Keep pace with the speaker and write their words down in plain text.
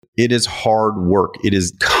It is hard work. It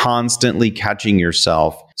is constantly catching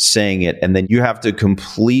yourself saying it. And then you have to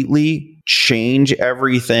completely change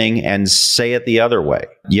everything and say it the other way.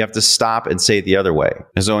 You have to stop and say it the other way.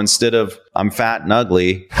 And so instead of I'm fat and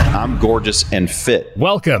ugly, I'm gorgeous and fit.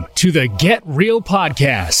 Welcome to the Get Real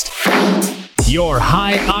Podcast, your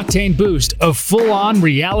high-octane boost of full-on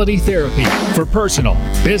reality therapy for personal,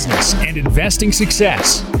 business, and investing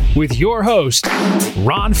success with your host,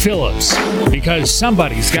 Ron Phillips, because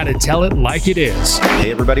somebody's got to tell it like it is.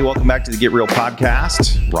 Hey, everybody. Welcome back to the Get Real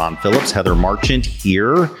Podcast. Ron Phillips, Heather Marchant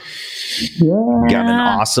here. Yeah. Got an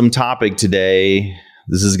awesome topic today.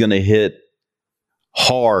 This is going to hit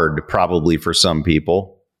hard probably for some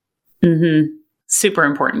people. Mm-hmm. Super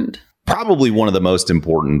important. Probably one of the most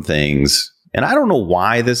important things. And I don't know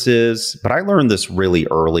why this is, but I learned this really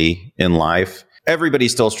early in life. Everybody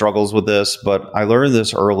still struggles with this, but I learned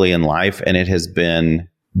this early in life, and it has been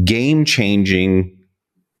game-changing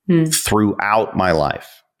throughout my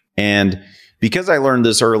life. And because I learned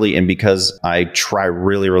this early and because I try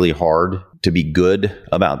really, really hard to be good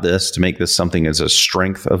about this, to make this something as a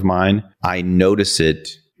strength of mine, I notice it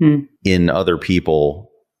in other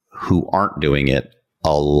people who aren't doing it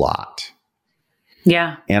a lot.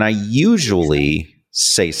 Yeah. And I usually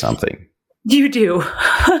say something. You do.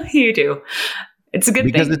 You do. It's a good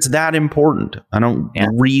because thing. It's that important. I don't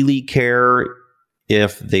really care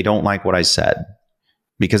if they don't like what I said,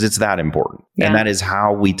 because it's that important. Yeah. And that is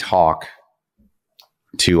how we talk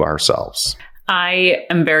to ourselves. I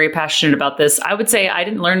am very passionate about this. I would say I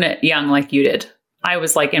didn't learn it young like you did. I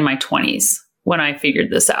was like in my 20s when I figured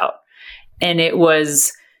this out. And it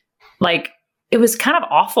was kind of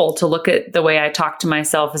awful to look at the way I talked to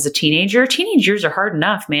myself as a teenager. Teenage years are hard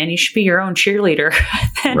enough, man. You should be your own cheerleader.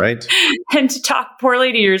 Right. And to talk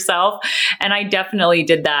poorly to yourself. And I definitely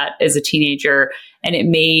did that as a teenager. And it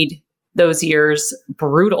made those years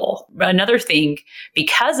brutal. Another thing,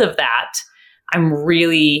 because of that, I'm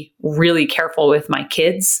really, really careful with my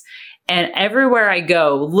kids. And everywhere I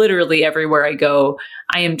go, literally everywhere I go,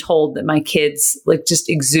 I am told that my kids just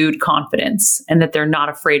exude confidence and that they're not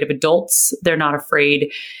afraid of adults. They're not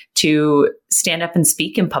afraid to stand up and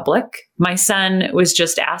speak in public. My son was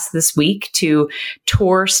just asked this week to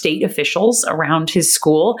tour state officials around his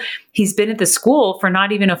school. He's been at the school for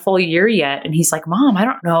not even a full year yet. And he's like, Mom, I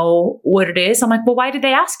don't know what it is. I'm like, well, why did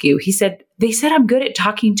they ask you? He said, they said I'm good at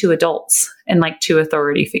talking to adults and to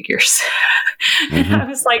authority figures. And I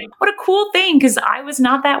was like, what a cool thing, because I was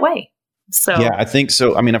not that way. So yeah, I think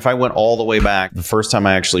so. I mean, if I went all the way back, the first time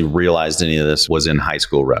I actually realized any of this was in high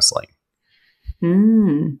school wrestling.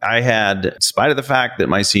 I had, in spite of the fact that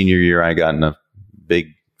my senior year, I got in a big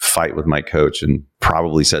fight with my coach and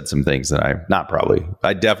probably said some things that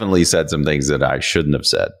I definitely said some things that I shouldn't have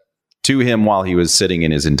said to him while he was sitting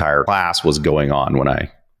in his entire class was going on when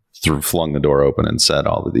I flung the door open and said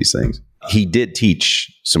all of these things. He did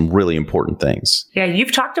teach some really important things. Yeah,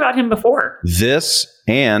 you've talked about him before. This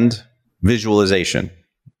and visualization,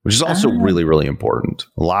 which is also really, really important.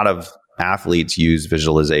 A lot of athletes use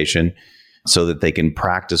visualization so that they can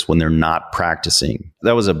practice when they're not practicing.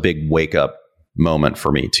 That was a big wake up moment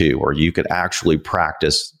for me too, where you could actually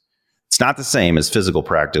practice. It's not the same as physical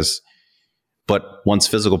practice, but once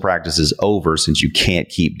physical practice is over, since you can't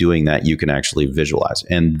keep doing that, you can actually visualize.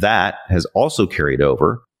 And that has also carried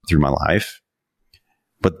over through my life.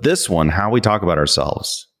 But this one, how we talk about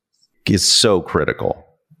ourselves, is so critical.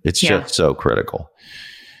 It's just so critical.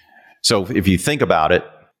 So if you think about it,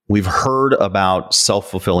 we've heard about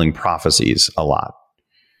self-fulfilling prophecies a lot.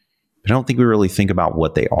 But I don't think we really think about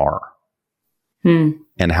what they are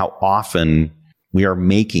and how often we are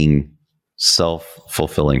making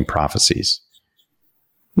self-fulfilling prophecies.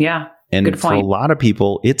 Yeah. And good point. For a lot of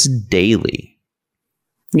people, it's daily.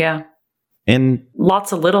 Yeah. And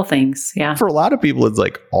lots of little things. Yeah. For a lot of people, it's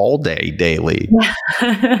like all day, daily.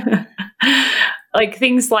 Like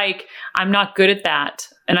things like, I'm not good at that.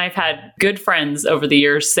 And I've had good friends over the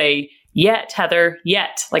years say, yet, Heather,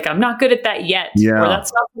 yet. Like, I'm not good at that yet. Yeah. Or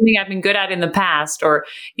that's not something I've been good at in the past. Or,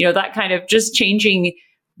 that kind of just changing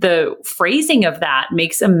the phrasing of that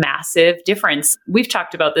makes a massive difference. We've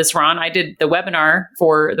talked about this, Ron. I did the webinar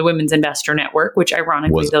for the Women's Investor Network, which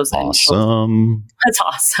ironically was those awesome. That's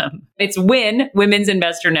awesome. It's WIN, Women's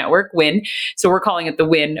Investor Network, WIN. So we're calling it the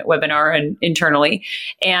WIN webinar and internally.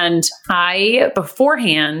 And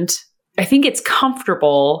beforehand, I think it's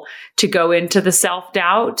comfortable to go into the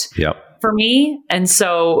self-doubt for me. And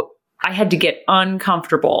so I had to get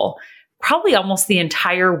uncomfortable probably almost the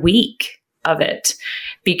entire week of it,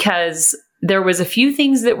 because there was a few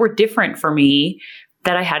things that were different for me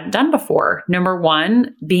that I hadn't done before. Number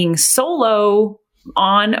one, being solo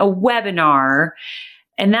on a webinar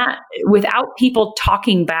And that without people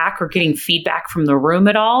talking back or getting feedback from the room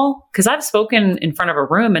at all, because I've spoken in front of a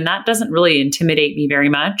room and that doesn't really intimidate me very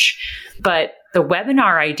much. But the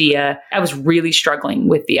webinar idea, I was really struggling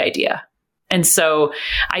with the idea. And so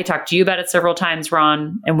I talked to you about it several times,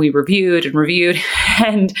 Ron, and we reviewed.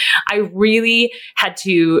 And I really had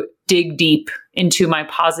to dig deep into my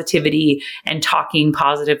positivity and talking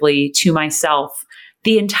positively to myself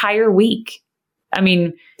the entire week. I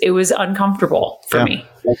mean, it was uncomfortable for me.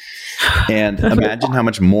 And imagine how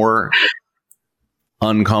much more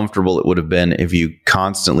uncomfortable it would have been if you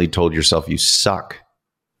constantly told yourself you suck.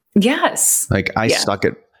 Yes. Like I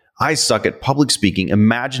suck at public speaking.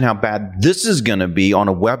 Imagine how bad this is going to be on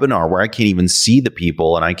a webinar where I can't even see the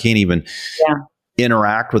people and I can't even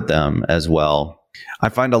interact with them as well. I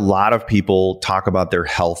find a lot of people talk about their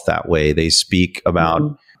health that way. They speak about,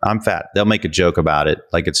 I'm fat. They'll make a joke about it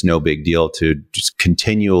like it's no big deal to just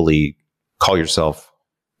continually call yourself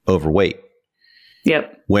overweight.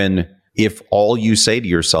 Yep. When if all you say to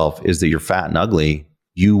yourself is that you're fat and ugly,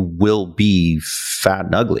 you will be fat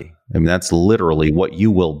and ugly. I mean, that's literally what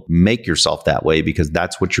you will make yourself that way because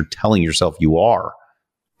that's what you're telling yourself you are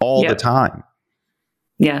all the time.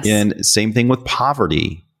 Yes. And same thing with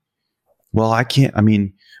poverty. Well, I can't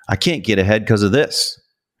get ahead because of this.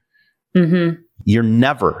 Mm-hmm. You're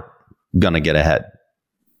never going to get ahead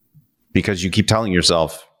because you keep telling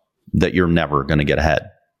yourself that you're never going to get ahead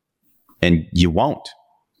and you won't.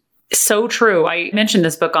 So true. I mentioned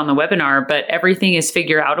this book on the webinar, but Everything is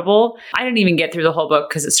Figure Outable. I didn't even get through the whole book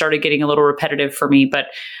because it started getting a little repetitive for me. But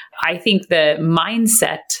I think the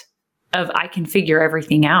mindset of I can figure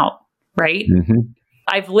everything out, right? Mm-hmm.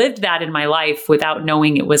 I've lived that in my life without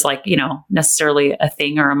knowing it was like, necessarily a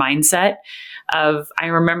thing or a mindset of, I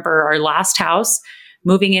remember our last house,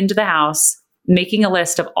 moving into the house, making a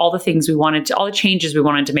list of all the things all the changes we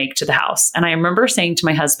wanted to make to the house. And I remember saying to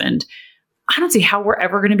my husband, I don't see how we're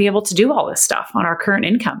ever going to be able to do all this stuff on our current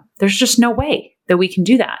income. There's just no way that we can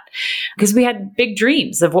do that because we had big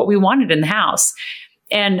dreams of what we wanted in the house.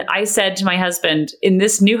 And I said to my husband in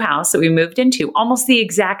this new house that we moved into, almost the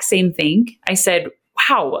exact same thing. I said,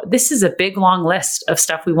 wow, this is a big, long list of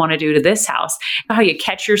stuff we want to do to this house. How you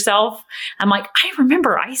catch yourself? I'm like, I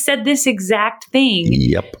remember I said this exact thing.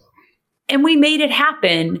 Yep. And we made it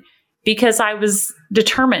happen because I was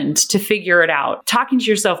determined to figure it out, talking to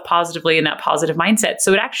yourself positively in that positive mindset.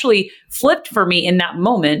 So it actually flipped for me in that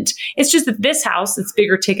moment. It's just that this house, it's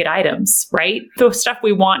bigger ticket items, right? The stuff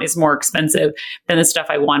we want is more expensive than the stuff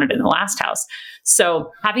I wanted in the last house. So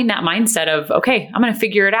having that mindset of, okay, I'm going to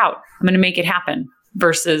figure it out. I'm going to make it happen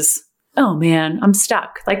versus, oh man, I'm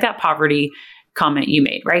stuck. Like that poverty comment you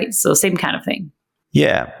made, right? So same kind of thing.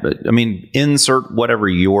 Yeah. But I mean, insert whatever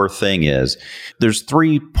your thing is. There's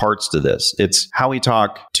 3 parts to this. It's how we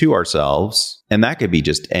talk to ourselves. And that could be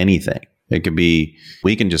just anything. It could be,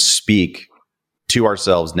 we can just speak to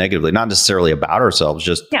ourselves negatively, not necessarily about ourselves,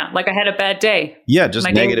 just. Yeah. Like I had a bad day. Yeah. Just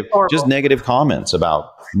negative comments about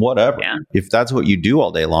whatever. Yeah. If that's what you do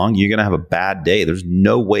all day long, you're going to have a bad day. There's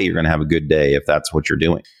no way you're going to have a good day if that's what you're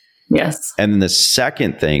doing. Yes. And then the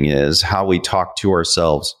second thing is how we talk to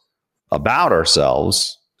ourselves about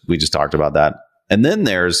ourselves. We just talked about that. And then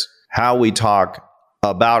there's how we talk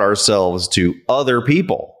about ourselves to other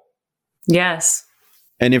people. Yes.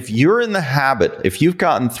 And if you're in the habit, if you've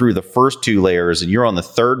gotten through the first 2 layers and you're on the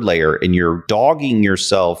 3rd layer and you're dogging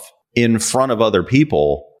yourself in front of other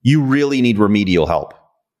people, you really need remedial help.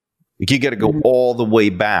 You got to go all the way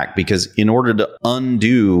back because in order to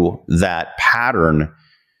undo that pattern,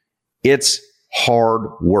 it's hard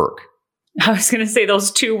work. I was going to say those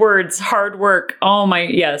 2 words, hard work. Oh my,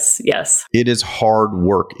 yes. It is hard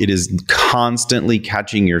work. It is constantly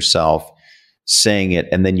catching yourself saying it.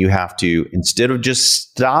 And then you have to, instead of just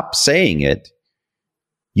stop saying it,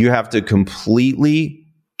 you have to completely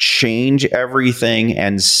change everything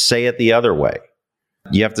and say it the other way.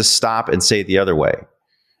 You have to stop and say it the other way.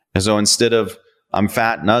 And so instead of I'm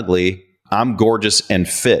fat and ugly, I'm gorgeous and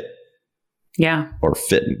fit. Yeah. Or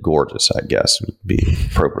fit and gorgeous, I guess would be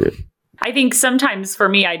appropriate. I think sometimes for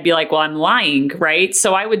me, I'd be like, well, I'm lying, right?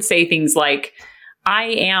 So I would say things like, I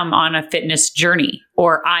am on a fitness journey,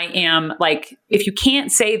 or I am like, if you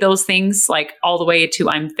can't say those things like all the way to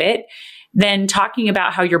I'm fit, then talking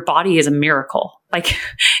about how your body is a miracle. Like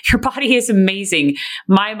your body is amazing.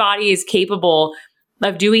 My body is capable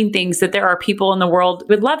of doing things that there are people in the world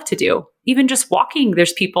would love to do. Even just walking,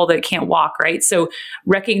 there's people that can't walk, right? So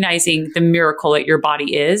recognizing the miracle that your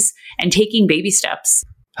body is and taking baby steps.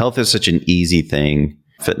 Health is such an easy thing.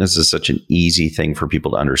 Fitness is such an easy thing for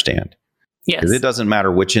people to understand. Yes. Because it doesn't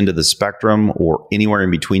matter which end of the spectrum or anywhere in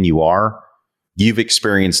between you are, you've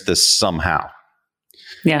experienced this somehow.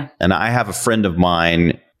 Yeah. And I have a friend of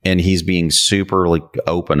mine, and he's being super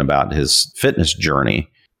open about his fitness journey.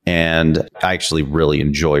 And I actually really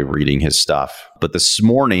enjoy reading his stuff. But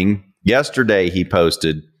yesterday, he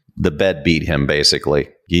posted the bed beat him, basically.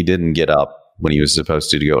 He didn't get up when he was supposed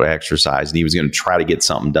to go to exercise, and he was going to try to get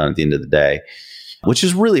something done at the end of the day, which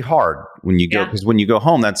is really hard when you go, because when you go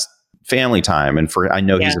home, that's family time. And I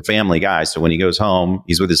know he's a family guy. So when he goes home,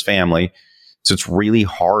 he's with his family. So it's really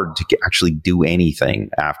hard to actually do anything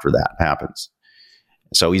after that happens.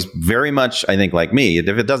 So he's very much, I think, like me. If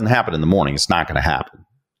it doesn't happen in the morning, it's not going to happen.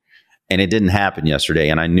 And it didn't happen yesterday.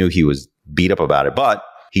 And I knew he was beat up about it, but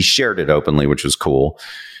he shared it openly, which was cool.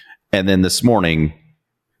 And then this morning,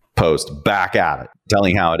 post back at it,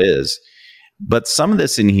 telling how it is. But some of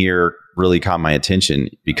this in here really caught my attention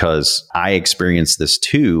because I experienced this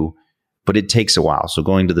too, but it takes a while. So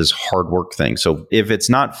going to this hard work thing. So if it's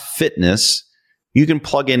not fitness, you can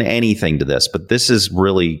plug in anything to this, but this is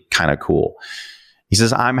really kind of cool. He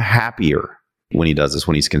says, I'm happier when he does this,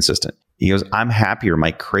 when he's consistent. He goes, I'm happier.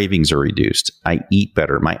 My cravings are reduced. I eat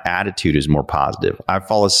better. My attitude is more positive. I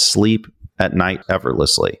fall asleep at night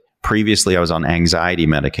effortlessly. Previously, I was on anxiety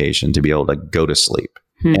medication to be able to go to sleep.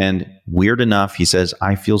 And weird enough, he says,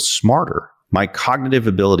 I feel smarter. My cognitive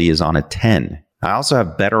ability is on a 10. I also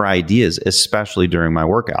have better ideas, especially during my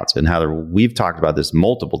workouts. And Heather, we've talked about this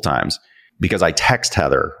multiple times because I text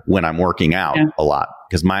Heather when I'm working out a lot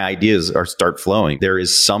because my ideas start flowing. There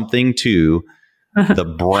is something to the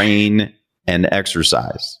brain and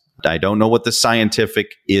exercise. I don't know what the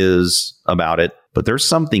scientific is about it, but there's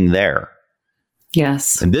something there.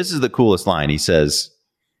 Yes. And this is the coolest line. He says,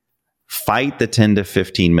 fight the 10 to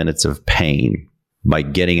 15 minutes of pain by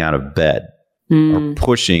getting out of bed or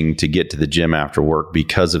pushing to get to the gym after work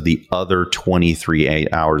because of the other 23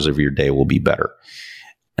 hours of your day will be better.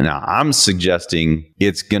 Now, I'm suggesting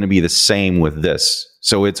it's going to be the same with this.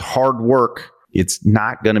 So it's hard work. It's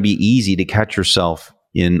not going to be easy to catch yourself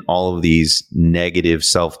in all of these negative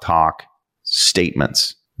self-talk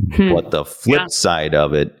statements. But the flip side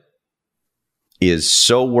of it is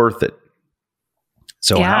so worth it.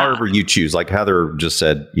 So however you choose, like Heather just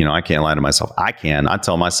said, I can't lie to myself. I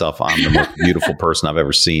tell myself I'm the most beautiful person I've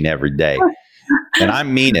ever seen every day. And I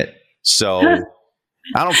mean it. So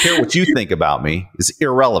I don't care what you think about me. It's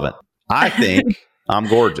irrelevant. I think I'm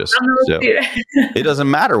gorgeous. So it doesn't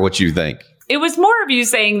matter what you think. It was more of you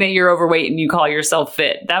saying that you're overweight and you call yourself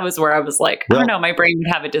fit. That was where I was like, I don't know, my brain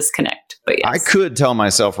would have a disconnect. But yes. I could tell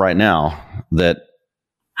myself right now that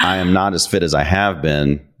I am not as fit as I have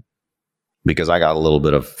been because I got a little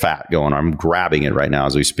bit of fat going. I'm grabbing it right now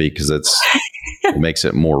as we speak because it makes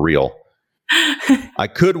it more real. I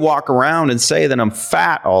could walk around and say that I'm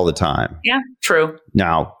fat all the time. Yeah, true.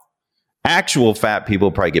 Now, actual fat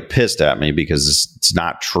people probably get pissed at me because it's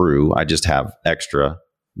not true. I just have extra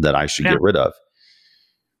that I should get rid of.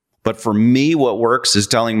 But for me, what works is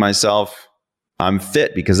telling myself I'm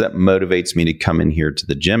fit because that motivates me to come in here to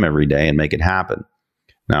the gym every day and make it happen.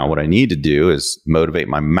 Now, what I need to do is motivate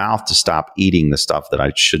my mouth to stop eating the stuff that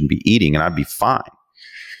I shouldn't be eating, and I'd be fine.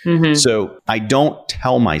 So I don't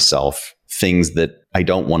tell myself things that I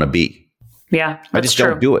don't want to be. Yeah, I just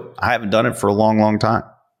don't do it. I haven't done it for a long, long time.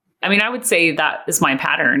 I mean, I would say that is my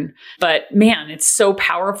pattern. But man, it's so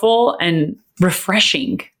powerful and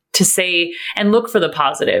refreshing to say and look for the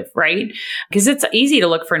positive, right? Because it's easy to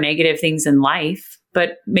look for negative things in life,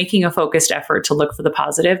 but making a focused effort to look for the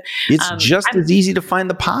positive. It's just as easy to find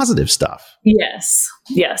the positive stuff. Yes.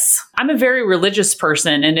 Yes. I'm a very religious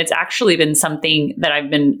person, and it's actually been something that I've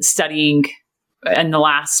been studying in the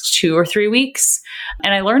last 2 or 3 weeks.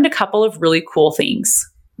 And I learned a couple of really cool things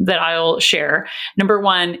that I'll share. Number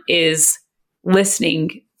one is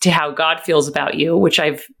listening to how God feels about you, which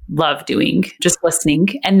I've loved doing, just listening.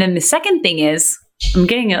 And then the second thing is,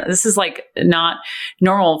 this is like not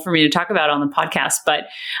normal for me to talk about on the podcast, but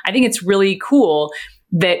I think it's really cool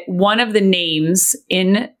that one of the names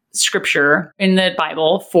in Scripture, in the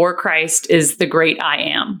Bible for Christ, is the great I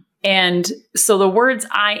am. And so the words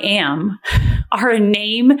I am are a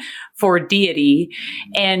name for deity.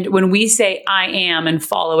 And when we say I am and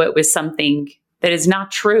follow it with something that is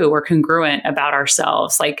not true or congruent about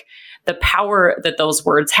ourselves, like the power that those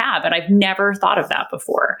words have. And I've never thought of that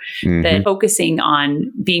before, that focusing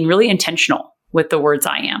on being really intentional with the words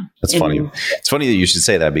I am. That's funny. It's funny that you should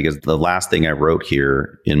say that, because the last thing I wrote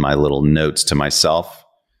here in my little notes to myself,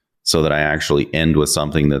 so that I actually end with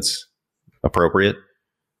something that's appropriate,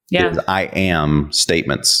 is I am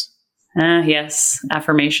statements. Yes.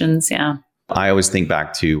 Affirmations. Yeah. I always think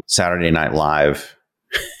back to Saturday Night Live.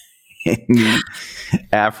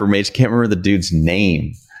 Affirmation. Can't remember the dude's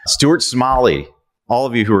name. Stuart Smalley All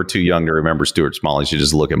of you who are too young to remember Stuart Smalley should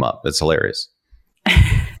just look him up. It's hilarious.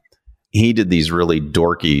 He did these really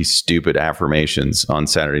dorky, stupid affirmations on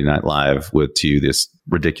Saturday Night Live to this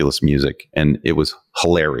ridiculous music, and it was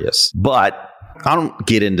hilarious. But I don't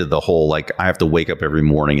get into the whole, like, I have to wake up every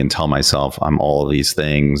morning and tell myself I'm all of these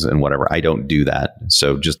things and whatever. I don't do that.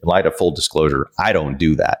 So just light a full disclosure, I don't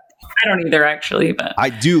do that. I don't either, actually. But I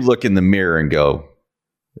do look in the mirror and go,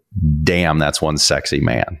 damn, that's one sexy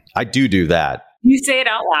man. I do that. You say it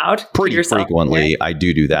out loud. Pretty frequently, I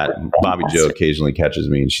do that. Bobby Joe occasionally catches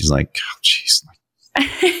me and she's like, oh, jeez.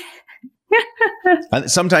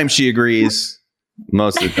 Sometimes she agrees.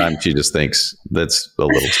 Most of the time, she just thinks that's a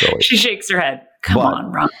little silly. She shakes her head. Come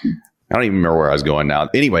on, Ron. I don't even remember where I was going now.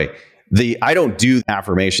 Anyway, I don't do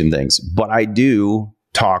affirmation things, but I do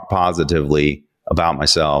talk positively about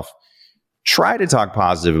myself. Try to talk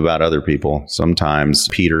positive about other people. Sometimes,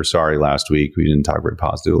 Peter, sorry, last week we didn't talk very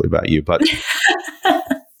positively about you, but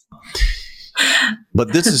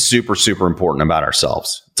but this is super, super important about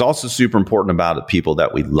ourselves. It's also super important about the people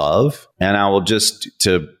that we love. And I will just,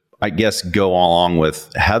 I guess, go along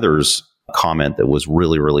with Heather's comment that was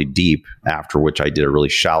really, really deep, after which I did a really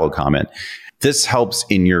shallow comment. This helps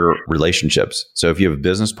in your relationships. So if you have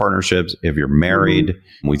business partnerships, if you're married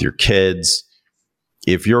with your kids,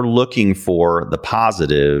 if you're looking for the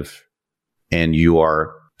positive and you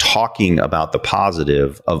are talking about the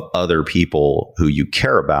positive of other people who you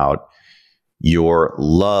care about, your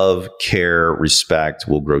love, care, respect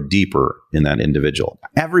will grow deeper in that individual.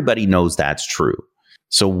 Everybody knows that's true.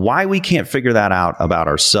 So why we can't figure that out about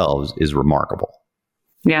ourselves is remarkable.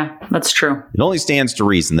 Yeah, that's true. It only stands to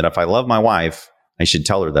reason that if I love my wife, I should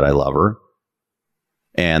tell her that I love her,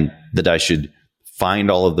 and that I should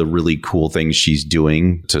find all of the really cool things she's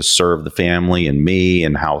doing to serve the family and me,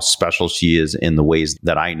 and how special she is in the ways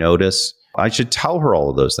that I notice. I should tell her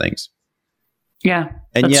all of those things. Yeah,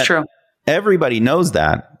 and that's yet, true. Everybody knows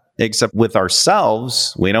that, except with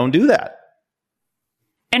ourselves, we don't do that.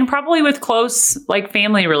 And probably with close, like,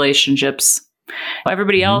 family relationships.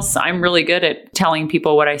 Everybody else, I'm really good at telling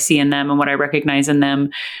people what I see in them and what I recognize in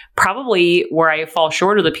them. Probably where I fall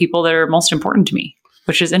short are the people that are most important to me,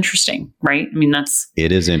 which is interesting, right? I mean,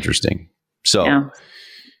 it is interesting. So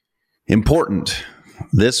important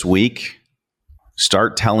this week,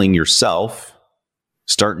 start telling yourself,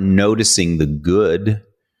 start noticing the good,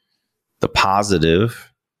 the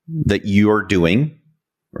positive that you're doing,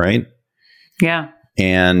 right? Yeah.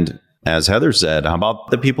 And as Heather said, how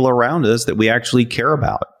about the people around us that we actually care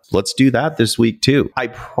about? Let's do that this week too. I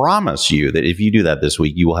promise you that if you do that this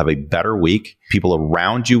week, you will have a better week. People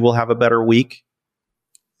around you will have a better week.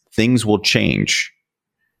 Things will change.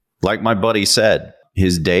 Like my buddy said,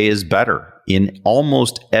 his day is better in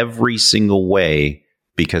almost every single way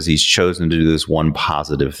because he's chosen to do this one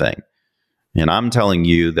positive thing. And I'm telling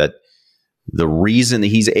you that the reason that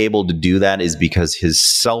he's able to do that is because his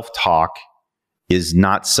self-talk is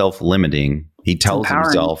not self-limiting. He tells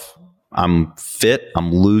himself, I'm fit,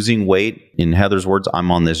 I'm losing weight. In Heather's words,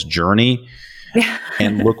 I'm on this journey.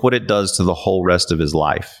 And look what it does to the whole rest of his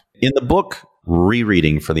life. In the book,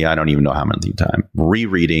 rereading for the I don't even know how many time,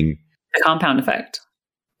 rereading The Compound Effect.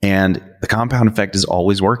 And the compound effect is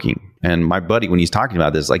always working. And my buddy, when he's talking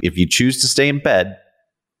about this, like, if you choose to stay in bed,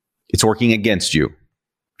 it's working against you.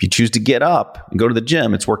 If you choose to get up and go to the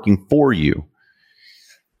gym, it's working for you.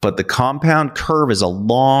 But the compound curve is a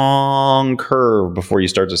long curve before you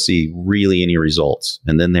start to see really any results.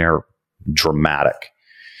 And then they're dramatic.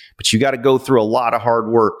 But you got to go through a lot of hard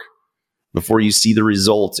work before you see the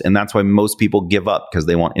results. And that's why most people give up, because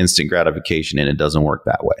they want instant gratification, and it doesn't work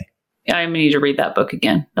that way. Yeah, I need to read that book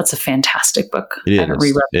again. That's a fantastic book. It I haven't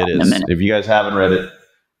reread that in a minute. If you guys haven't read it.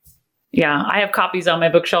 Yeah, I have copies on my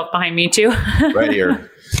bookshelf behind me too. Right here.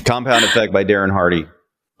 Compound Effect by Darren Hardy.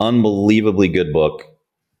 Unbelievably good book.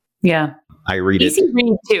 Yeah. I read it. Easy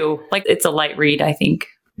read too. Like, it's a light read, I think.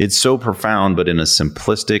 It's so profound, but in a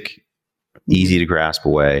simplistic, easy to grasp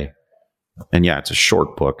way. And yeah, it's a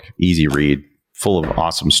short book, easy read, full of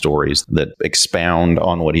awesome stories that expound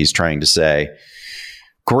on what he's trying to say.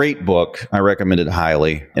 Great book. I recommend it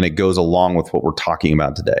highly. And it goes along with what we're talking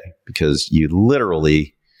about today, because you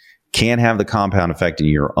literally can't have the compound effect in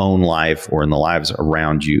your own life or in the lives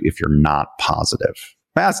around you if you're not positive.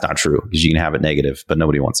 That's not true, because you can have it negative, but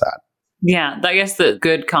nobody wants that. Yeah, I guess the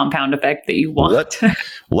good compound effect that you want.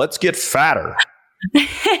 Let's get fatter.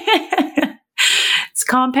 It's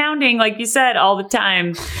compounding, like you said, all the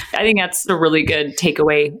time. I think that's a really good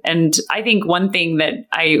takeaway. And I think one thing that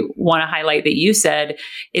I want to highlight that you said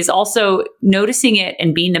is also noticing it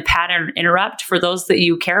and being the pattern interrupt for those that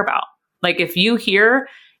you care about. Like, if you hear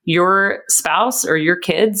your spouse or your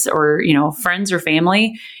kids or, friends or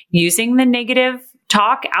family using the negative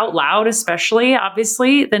talk out loud, especially,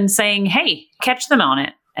 obviously, than saying, hey, catch them on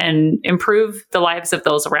it and improve the lives of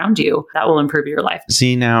those around you. That will improve your life.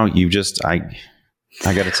 See, now I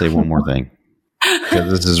got to say one more thing,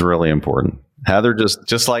 because this is really important. Heather,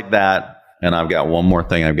 just like that. And I've got one more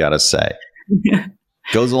thing I've got to say.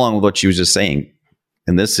 Goes along with what she was just saying.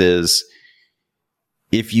 And this is,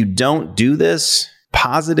 if you don't do this,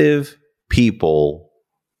 positive people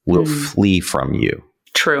will flee from you.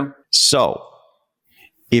 True. So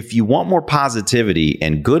if you want more positivity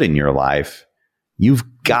and good in your life, you've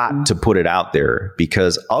got to put it out there,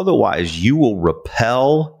 because otherwise you will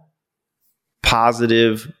repel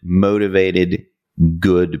positive, motivated,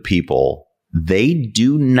 good people. They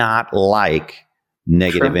do not like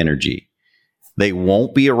negative energy. They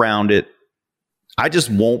won't be around it. I just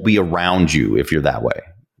won't be around you if you're that way,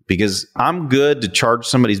 because I'm good to charge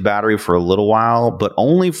somebody's battery for a little while, but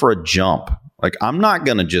only for a jump. Like, I'm not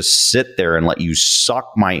going to just sit there and let you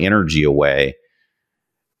suck my energy away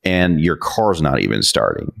and your car's not even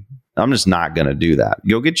starting. I'm just not going to do that.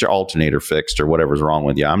 Go get your alternator fixed or whatever's wrong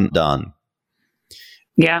with you. I'm done.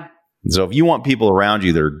 Yeah. So if you want people around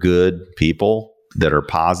you that are good people, that are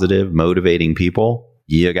positive, motivating people,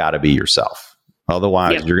 you got to be yourself.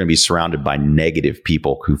 Otherwise, you're going to be surrounded by negative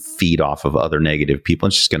people who feed off of other negative people.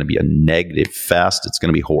 It's just going to be a negative fest. It's going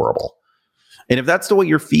to be horrible. And if that's the way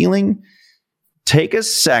you're feeling, take a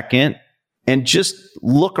second and just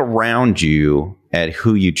look around you at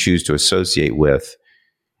who you choose to associate with.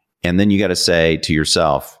 And then you got to say to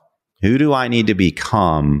yourself, who do I need to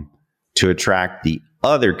become to attract the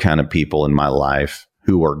other kind of people in my life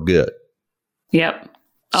who are good? Yep.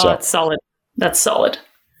 Oh, that's solid. That's solid.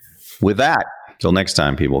 With that, till next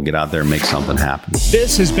time, people, get out there and make something happen.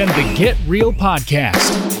 This has been the Get Real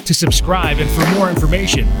Podcast. To subscribe and for more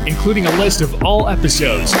information, including a list of all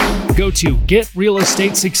episodes, go to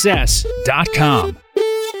getrealestatesuccess.com.